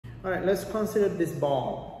All right, let's consider this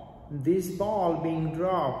ball. This ball being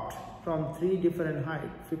dropped from three different heights,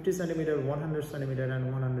 50 centimeter, 100 centimeter, and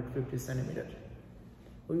 150 centimeter.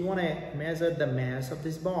 We want to measure the mass of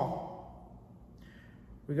this ball.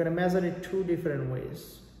 We're going to measure it two different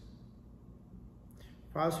ways.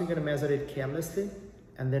 First, we're going to measure it carelessly,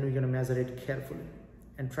 and then we're going to measure it carefully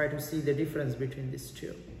and try to see the difference between these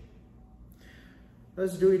two.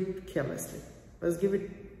 Let's do it carelessly. Let's give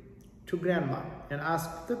it to grandma and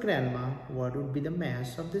ask the grandma what would be the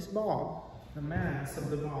mass of this ball. The mass of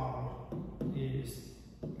the ball is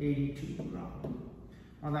 82 grams.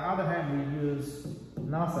 On the other hand, we use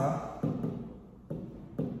NASA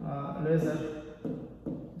laser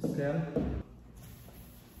scale.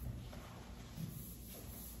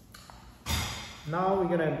 Now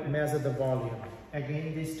we're going to measure the volume.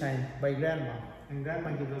 Again, this time by grandma. And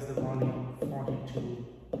grandma gives us the volume 42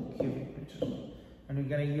 cubic meters. And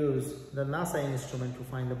we're going to use the NASA instrument to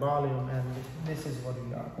find the volume, and this is what we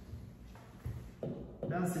got.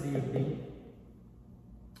 Density would be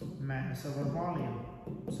mass over volume.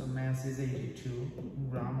 So mass is 82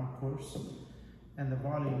 gram, of course, and the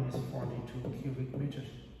volume is 42 cubic meters,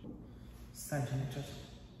 centimeters.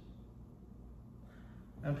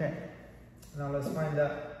 Okay, now let's find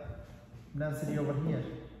the density over here.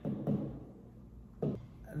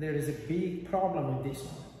 And there is a big problem with this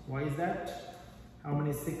one. Why is that? How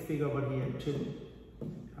many sig fig over here? 2.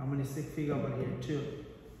 How many sig fig over here? 2.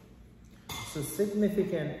 So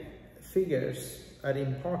significant figures are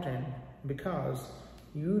important because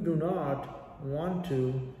you do not want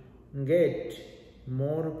to get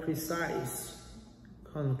more precise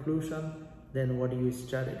conclusion than what you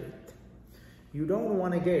started with. You don't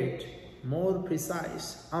want to get more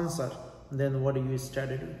precise answer than what you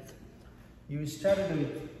started with. You started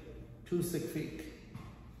with 2 sig fig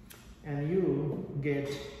and you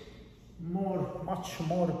get much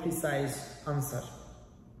more precise answer,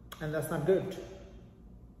 and that's not good.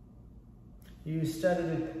 You started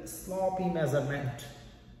with sloppy measurement.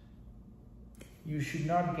 You should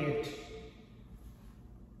not get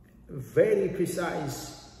very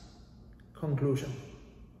precise conclusion.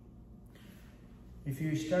 If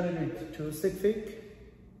you started with 2 sig fig,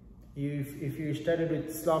 if you started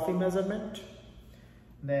with sloppy measurement,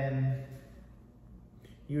 then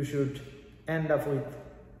you should end up with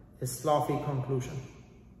a sloppy conclusion.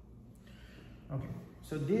 Okay,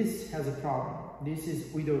 so this has a problem. This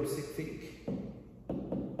is without sig fig.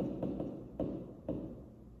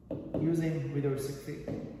 Using without sig fig.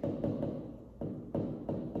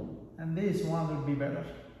 And this one would be better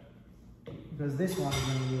because this one is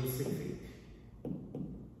going to use sig fig.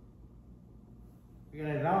 We're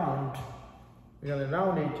going to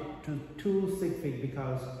round it to 2 sig fig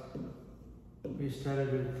because we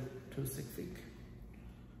started with 2 sig fig.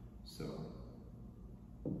 So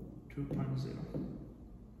 2.0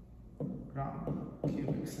 gram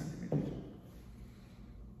cubic centimeter.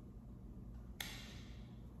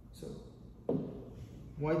 So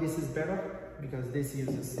why this is better? Because this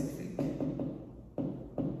uses sig fig.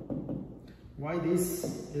 Why this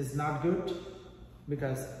is not good?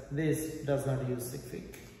 Because this does not use sig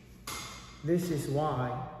fig. This is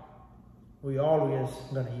why we always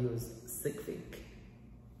gonna use sig fig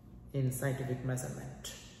in scientific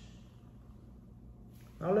measurement.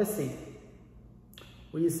 Now let's see.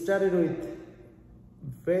 We started with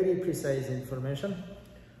very precise information.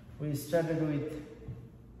 We started with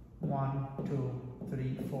 1, 2,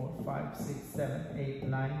 3, 4, 5, 6, 7, 8,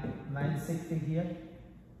 9 sig fig here.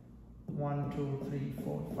 1, 2, 3,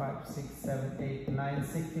 4, 5, 6, 7, 8, 9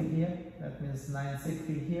 sig fig here. That means 9 sig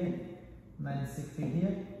fig here, 9 sig fig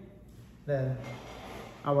here. Then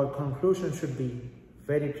our conclusion should be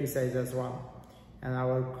very precise as well. And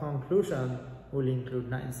our conclusion will include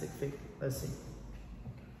 9 sig fig. Let's see.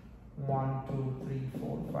 1, 2, 3,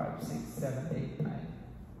 4, 5, 6, 7, 8, 9.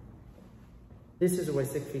 This is why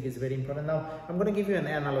sig fig is very important. Now, I'm going to give you an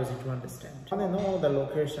analogy to understand. I want to know the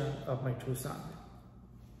location of my two sons,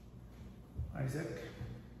 Isaac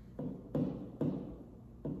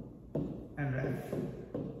and Ralph.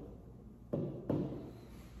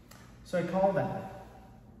 So I called them.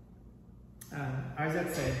 And Isaac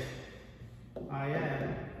said, I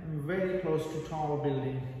am very close to tall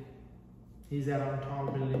building. He's around tall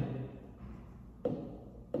building.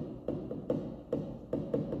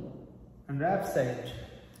 And Ralph said,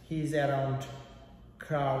 he's around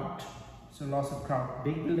crowd. So lots of crowd.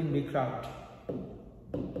 Big building, big crowd.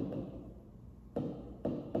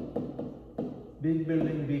 Big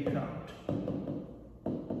building, big crowd.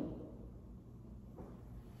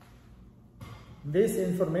 This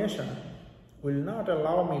information will not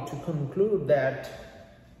allow me to conclude that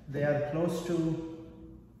they are close to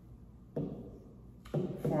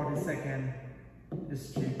 42nd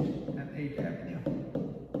Street and 8th Avenue.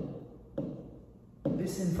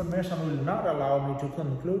 This information will not allow me to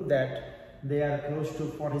conclude that they are close to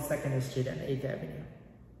 42nd Street and 8th Avenue.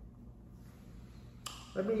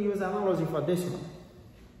 Let me use analogy for this one.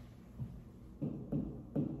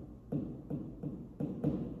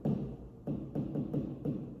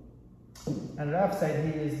 And left side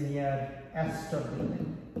he is near Astor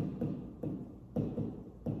Building.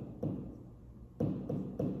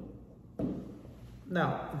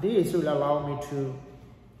 Now, this will allow me to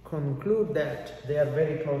conclude that they are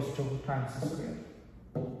very close to Times Square.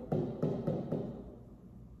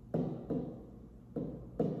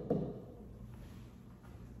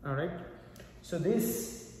 Alright, so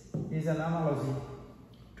this is an analogy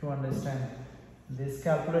to understand this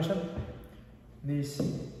calculation. This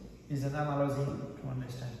is an analogy to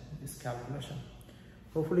understand this calculation.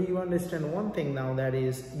 Hopefully you understand one thing now, that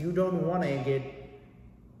is, you don't want to get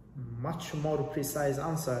much more precise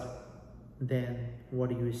answer than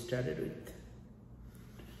what you started with.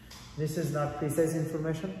 This is not precise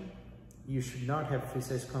information. You should not have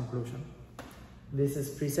precise conclusion. This is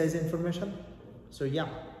precise information. So yeah,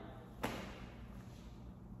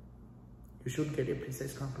 you should get a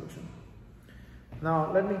precise conclusion.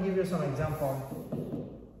 Now let me give you some example.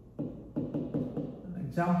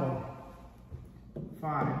 Example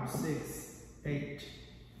 5, 6, 8.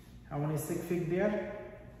 How many sig fig there?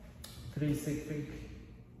 3 sig fig.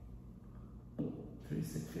 3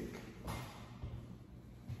 sig fig.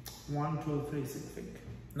 1, 2, 3 sig fig.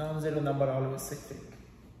 Non-zero number always sig fig.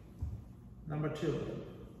 Number 2.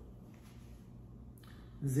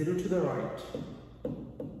 0 to the right.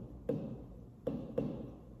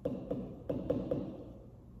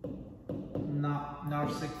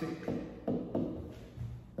 Not sig fig.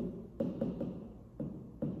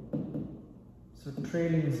 So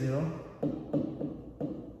trailing 0.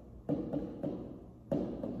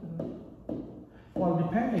 Well,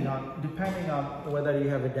 depending on whether you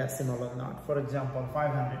have a decimal or not. For example,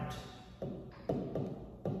 500.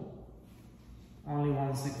 Only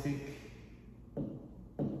 1 sig fig.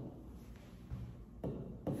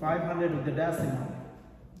 500 with the decimal.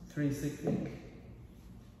 3 sig fig.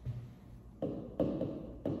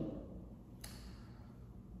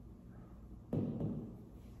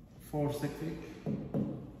 4 sig fig.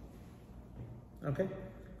 Okay,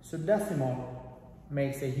 so decimal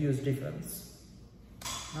makes a huge difference.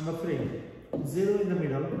 Number 3, 0 in the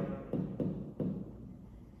middle.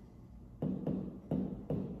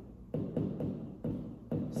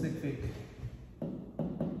 Sig fig.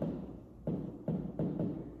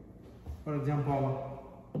 For example,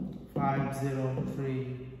 5, 0,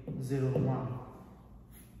 3, 0, 1.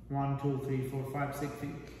 1, 2, 3, 4, 5 sig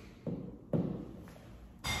fig.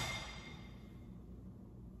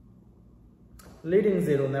 Leading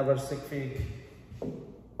 0 never sig fig.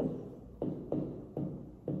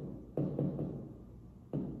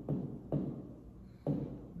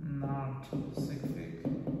 Not sig fig.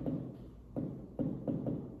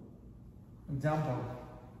 Example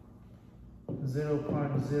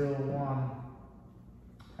 0.01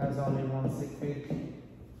 has only 1 sig fig.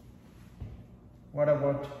 What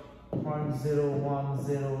about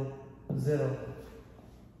 0.0100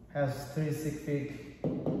 has 3 sig fig?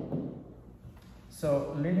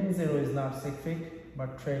 So leading 0 is not sig fig,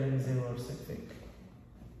 but trailing 0 is sig fig.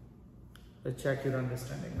 Let's check your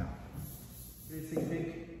understanding now. 3 sig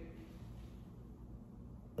fig.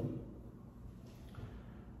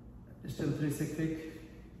 Still 3 sig fig.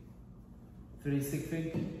 3 sig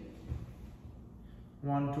fig.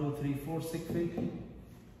 1, 2, 3, 4 sig fig.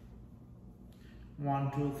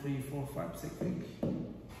 1, 2, 3, 4, 5 sig fig.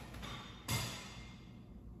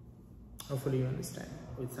 Hopefully you understand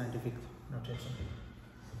with scientific notation.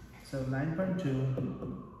 So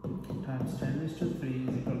 9.2 times 10 raised to 3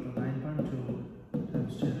 is equal to 9.2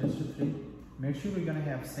 times 10 raised to 3. Make sure we're going to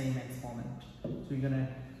have same exponent. So we're going to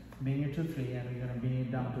bring it to 3 and we're going to bring it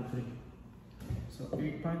down to 3. So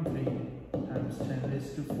 8.3 times 10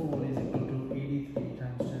 raised to 4 is equal to 83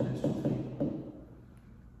 times 10 raised to 3.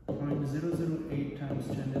 0.008 times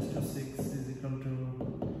 10 raised to 6 is equal to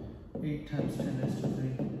 8 times 10 raised to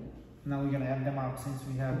 3. Now we're going to add them up since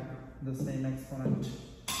we have the same exponent.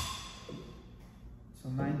 So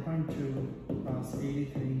 9.2 plus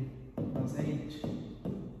 83 plus 8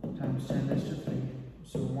 times 10 raised to 3.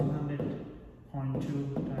 So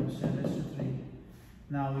 100.2 times 10 raised to 3.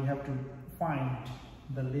 Now we have to find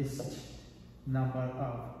the least number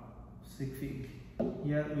of sig fig.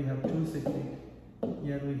 Here we have 2 sig fig.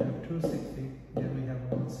 Here we have 2 sig fig. Here we have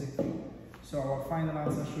 1 sig fig. So our final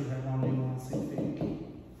answer should have only 1 sig fig.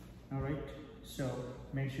 Alright, so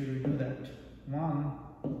make sure we do that. 1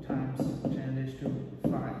 times 10 raised to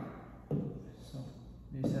 5. So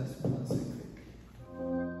this has 1 secret.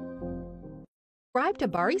 Subscribe to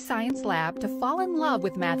Bari Science Lab to fall in love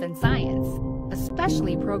with math and science,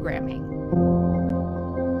 especially programming.